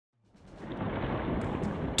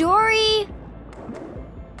Dory!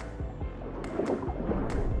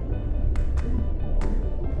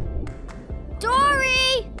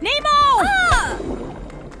 Dory! Nemo! Ah!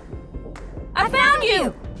 I found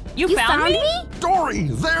you! You found me? Dory,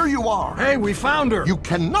 there you are! Hey, we found her! You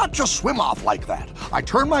cannot just swim off like that. I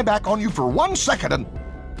turned my back on you for 1 second and...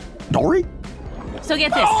 Dory? So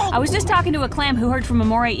get this, I was just talking to a clam who heard from a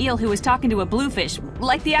moray eel who was talking to a bluefish.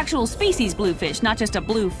 Like the actual species bluefish, not just a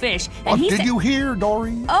blue fish. And What he did said... you hear,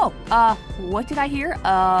 Dory? Oh, what did I hear?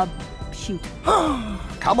 Shoot.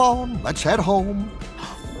 Come on, let's head home.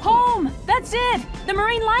 Home! That's it! The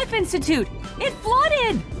Marine Life Institute! It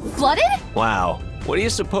flooded! Flooded? Wow, what do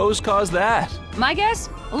you suppose caused that? My guess?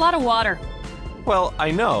 A lot of water. Well, I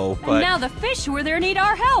know, And but... now the fish who are there need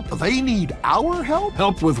our help. They need our help?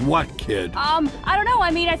 Help with what, kid? I don't know. I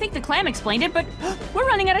mean, I think the clam explained it, but we're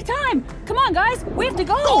running out of time. Come on, guys. We have to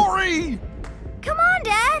go. Dory! Come on,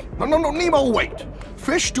 Dad. No, Nemo, wait.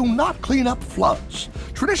 Fish do not clean up floods.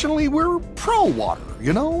 Traditionally, we're pro-water,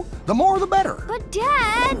 you know? The more the better. But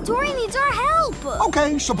Dad, Dory needs our help.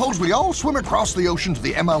 Okay, suppose we all swim across the ocean to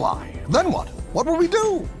the MLI. Then what? What will we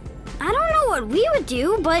do? I don't know what we would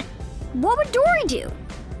do, but what would Dory do?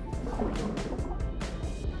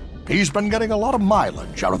 He's been getting a lot of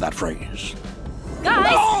mileage out of that phrase.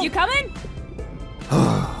 Guys, you coming?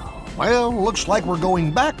 Well, looks like we're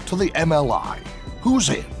going back to the MLI. Who's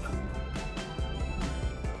in?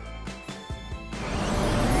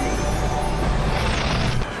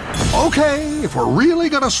 Okay, if we're really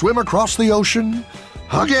gonna swim across the ocean,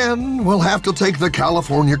 again, we'll have to take the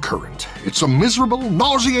California Current. It's a miserable,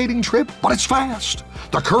 nauseating trip, but it's fast.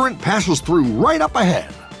 The current passes through right up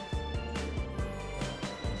ahead.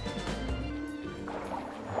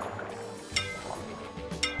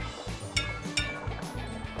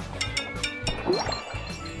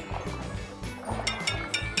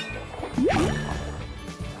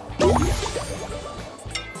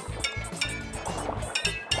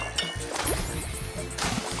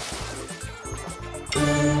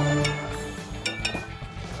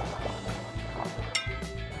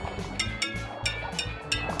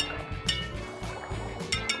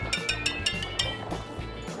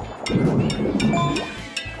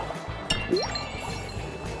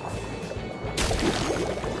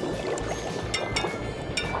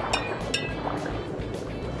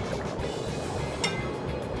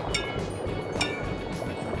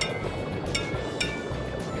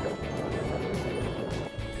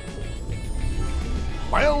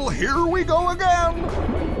 Well, here we go again.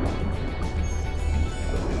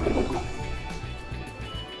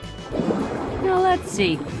 Now, let's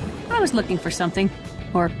see. I was looking for something.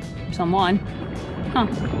 Or someone. Huh.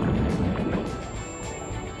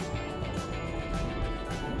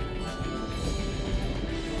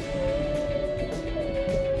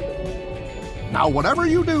 Now, whatever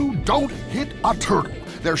you do, don't hit a turtle.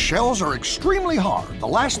 Their shells are extremely hard. The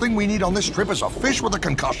last thing we need on this trip is a fish with a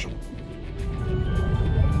concussion.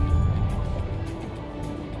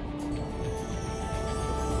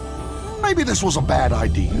 Maybe this was a bad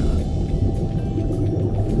idea.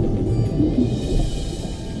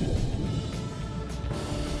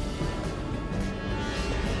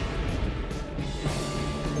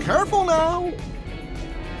 Careful now.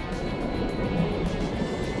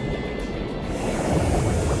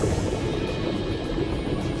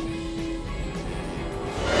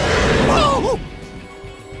 Oh!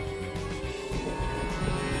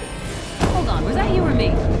 Hold on, was that you or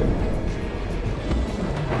me?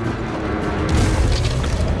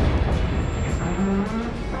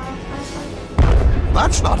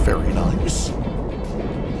 That's not very nice.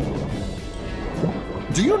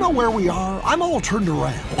 Do you know where we are? I'm all turned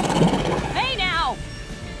around. Hey now!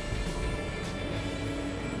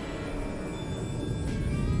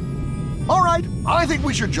 All right, I think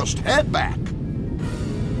we should just head back.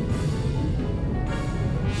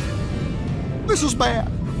 This is bad.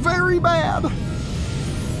 Very bad.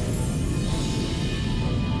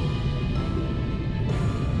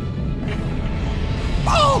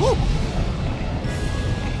 Oh!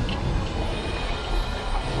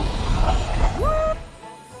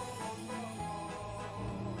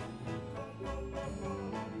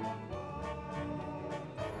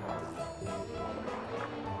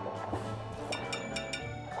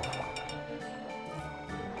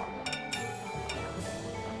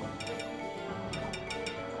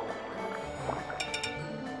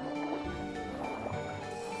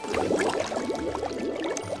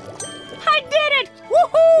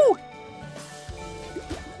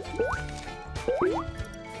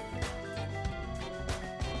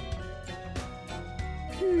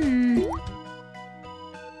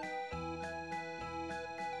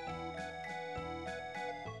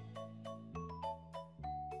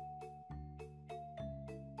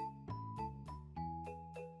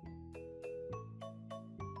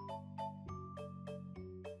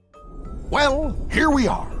 Well, here we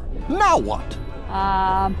are. Now what?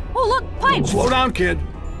 Oh, look, pipes! Slow down, kid.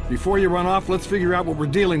 Before you run off, let's figure out what we're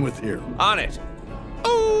dealing with here. On it.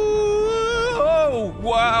 Oh,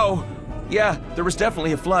 wow. Yeah, there was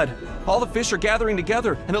definitely a flood. All the fish are gathering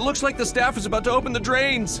together, and it looks like the staff is about to open the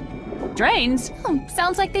drains. Drains?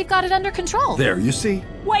 Sounds like they've got it under control. There, you see?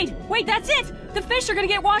 Wait, that's it! The fish are gonna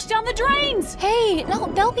get washed down the drains! Hey, no,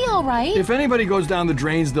 they'll be all right. If anybody goes down the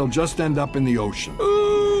drains, they'll just end up in the ocean.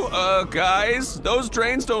 Ooh, guys, those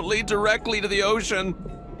drains don't lead directly to the ocean.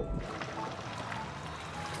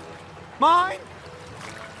 Mine?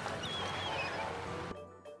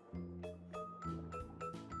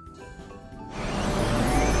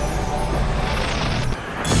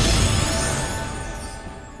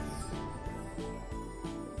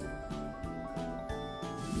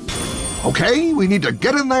 Okay, we need to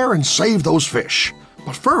get in there and save those fish.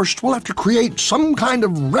 But first, we'll have to create some kind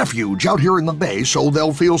of refuge out here in the bay so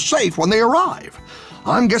they'll feel safe when they arrive.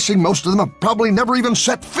 I'm guessing most of them have probably never even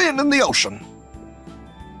set fin in the ocean.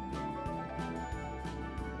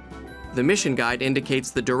 The mission guide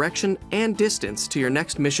indicates the direction and distance to your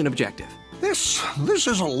next mission objective. This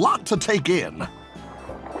is a lot to take in.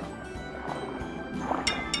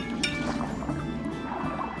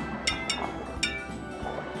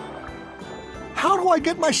 How do I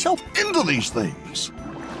get myself into these things?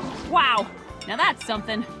 Wow, now that's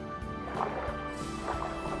something.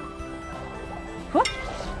 Whoop.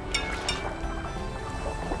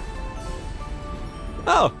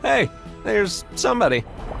 Oh, hey, there's somebody.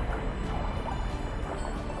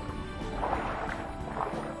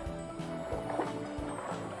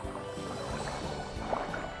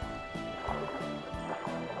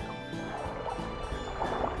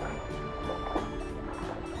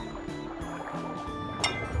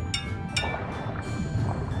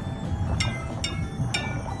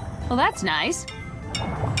 Well, that's nice.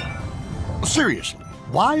 Seriously,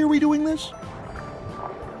 why are we doing this?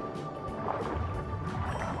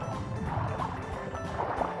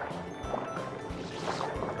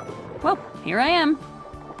 Well, here I am.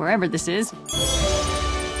 Wherever this is.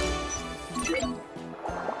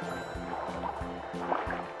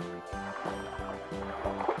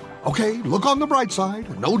 Okay, look on the bright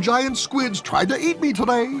side. No giant squids tried to eat me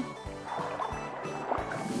today.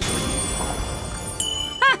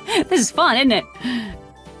 This is fun, isn't it?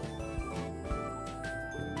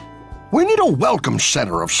 We need a welcome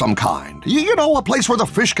center of some kind. You know, a place where the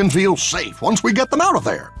fish can feel safe once we get them out of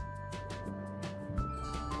there.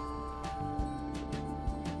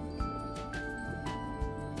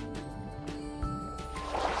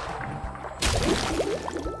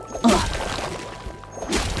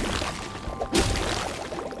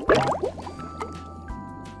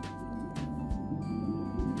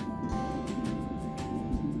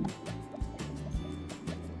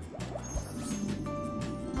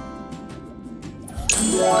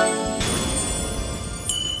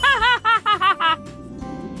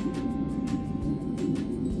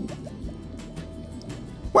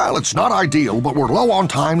 Well, it's not ideal, but we're low on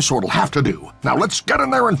time, so it'll have to do. Now let's get in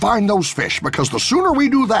there and find those fish, because the sooner we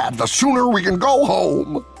do that, the sooner we can go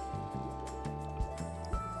home.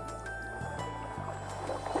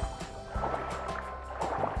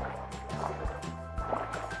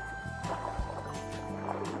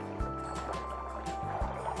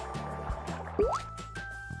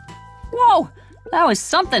 Whoa, that was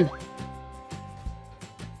something.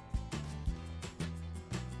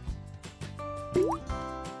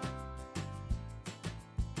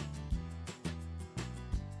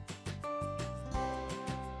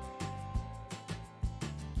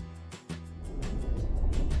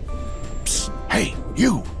 Hey,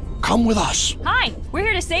 you, come with us. Hi, we're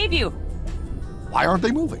here to save you. Why aren't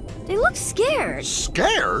they moving? They look scared.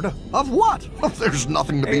 Scared? Of what? There's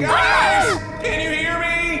nothing to be... Guys, can you hear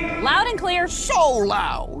me? Loud and clear. So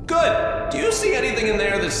loud. Good. Do you see anything in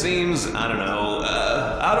there that seems, I don't know,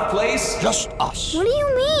 out of place? Just us. What do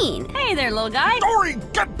you mean? Hey there, little guy. Dory,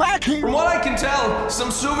 get back here! From what I can tell, some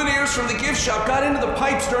souvenirs from the gift shop got into the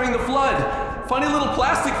pipes during the flood. Funny little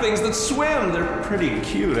plastic things that swim. They're pretty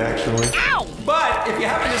cute, actually. Ow! But if you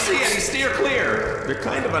happen to see any, steer clear. They're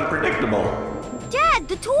kind of unpredictable. Dad,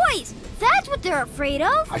 the toys! That's what they're afraid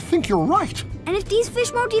of. I think you're right. And if these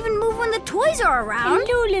fish won't even move when the toys are around...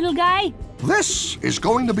 Hello, little guy. This is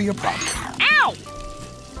going to be a problem. Ow!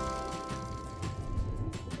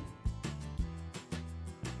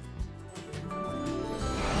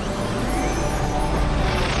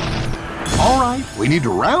 All right, we need to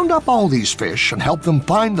round up all these fish and help them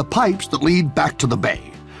find the pipes that lead back to the bay.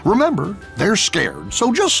 Remember, they're scared,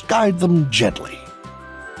 so just guide them gently.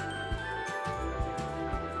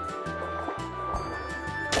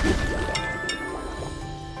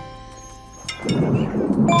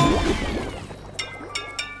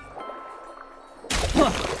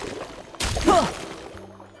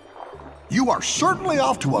 You are certainly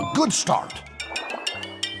off to a good start.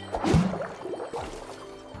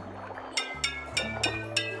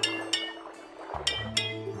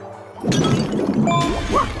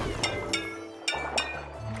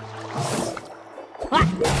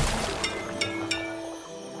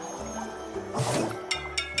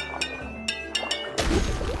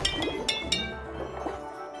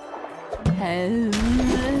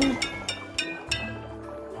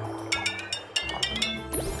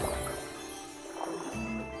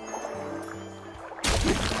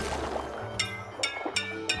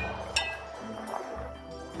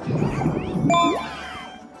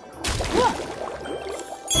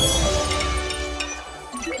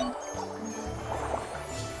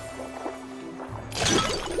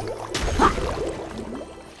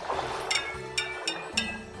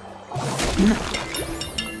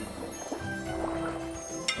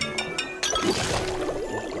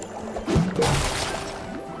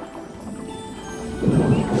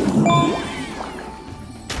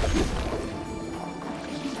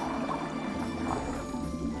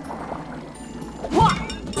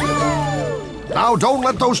 Now don't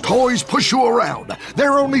let those toys push you around.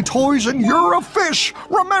 They're only toys and you're a fish.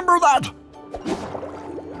 Remember that.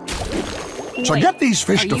 So Wait, get these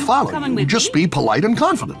fish are to you follow coming you. with Just me? be polite and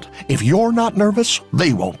confident. If you're not nervous,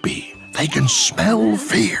 they won't be. They can smell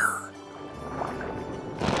fear.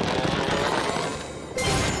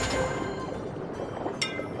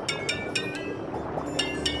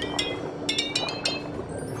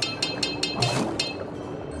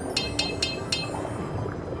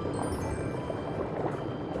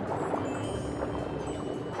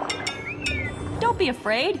 Don't be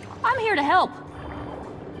afraid. I'm here to help.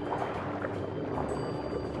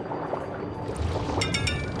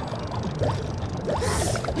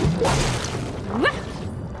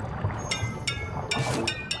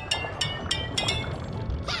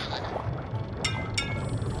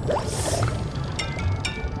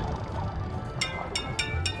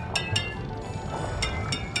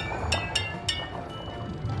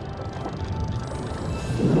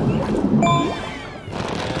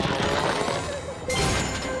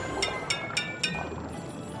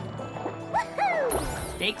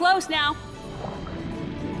 Stay close now.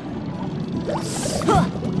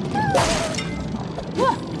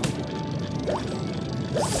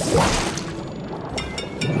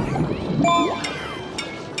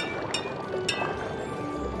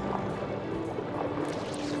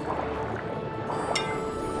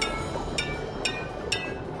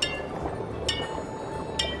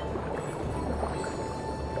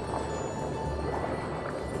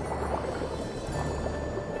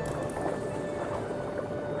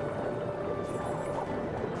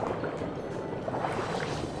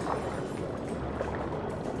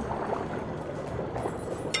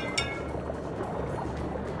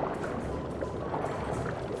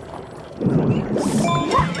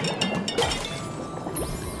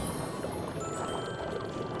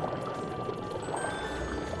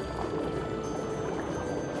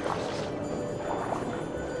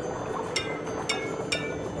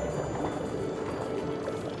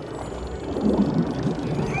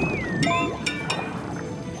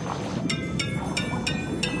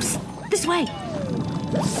 This way.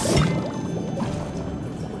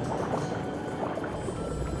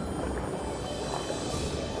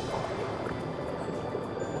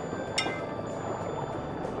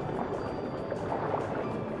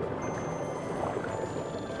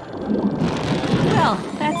 Well,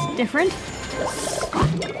 that's different.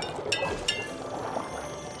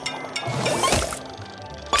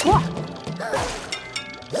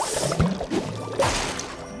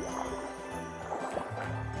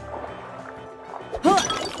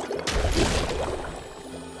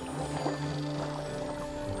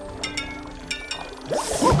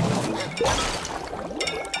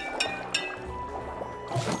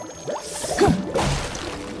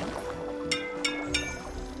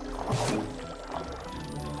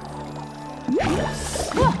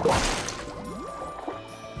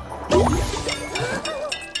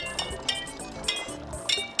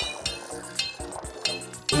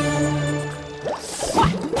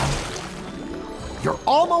 You're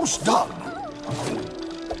almost done.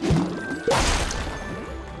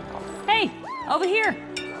 Hey, over here.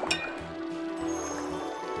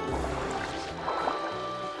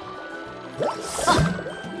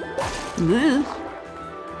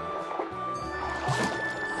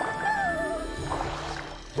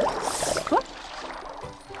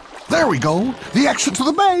 There we go. The exit to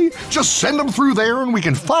the bay. Just send them through there and we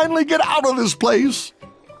can finally get out of this place.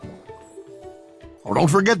 Oh, don't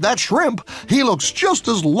forget that shrimp. He looks just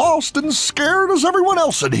as lost and scared as everyone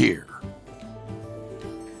else in here.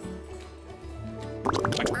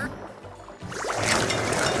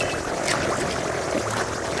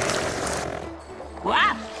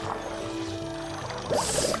 Wow!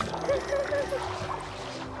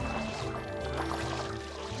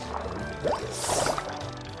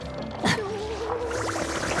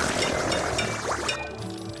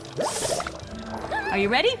 Are you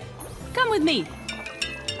ready? Come with me.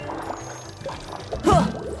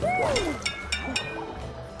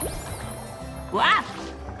 Wow!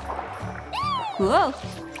 Whoa!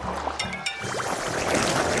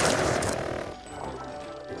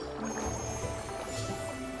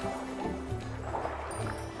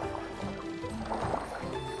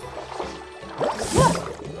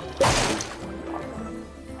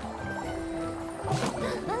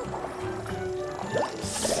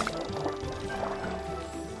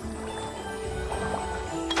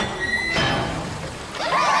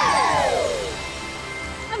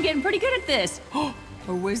 I'm getting pretty good at this.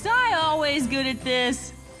 Or was I always good at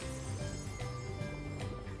this?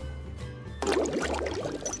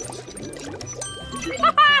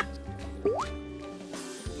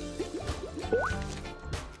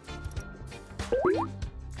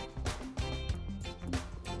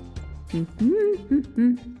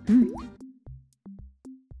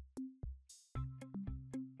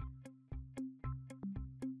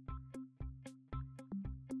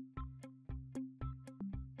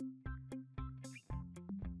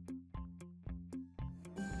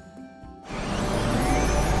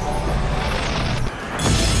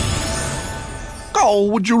 Oh,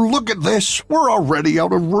 would you look at this? We're already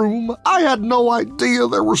out of room. I had no idea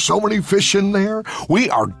there were so many fish in there. We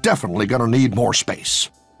are definitely gonna need more space.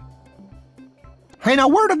 Hey, now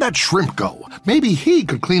where did that shrimp go? Maybe he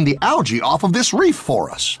could clean the algae off of this reef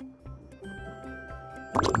for us.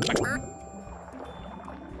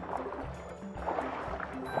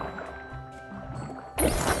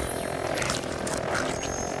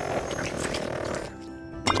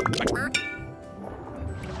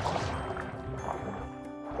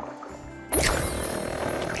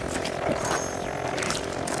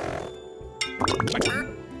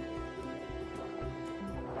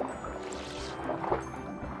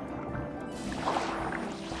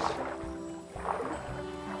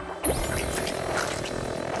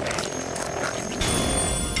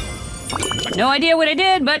 No idea what I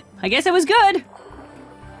did, but I guess it was good.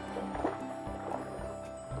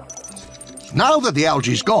 Now that the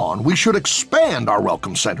algae's gone, we should expand our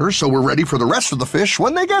welcome center so we're ready for the rest of the fish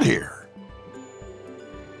when they get here.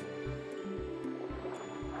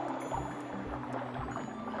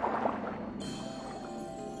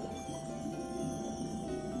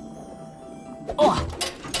 Oh.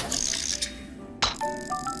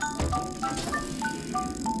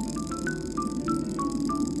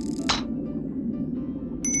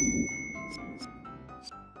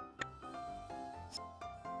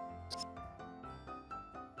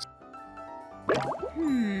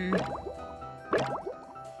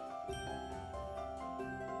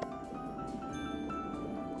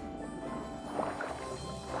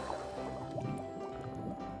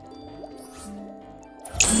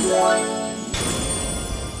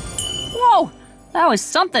 Whoa, that was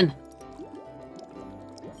something.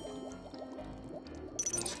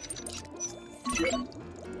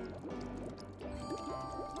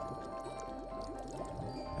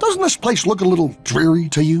 Doesn't this place look a little dreary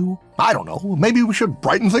to you? I don't know. Maybe we should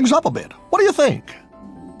brighten things up a bit. What do you think?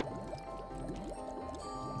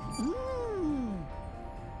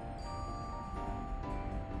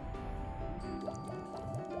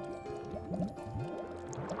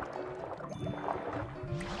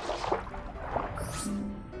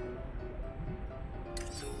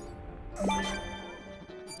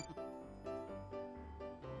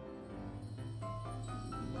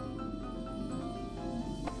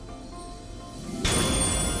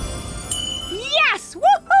 Yes!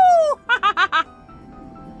 Woohoo!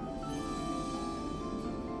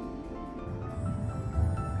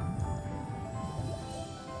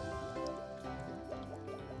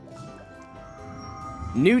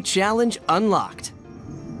 New challenge unlocked.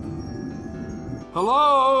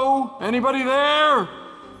 Hello? Anybody there?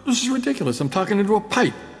 This is ridiculous. I'm talking into a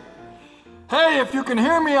pipe. Hey, if you can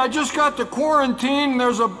hear me, I just got to quarantine.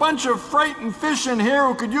 There's a bunch of frightened fish in here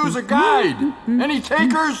who could use a guide. Any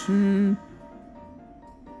takers?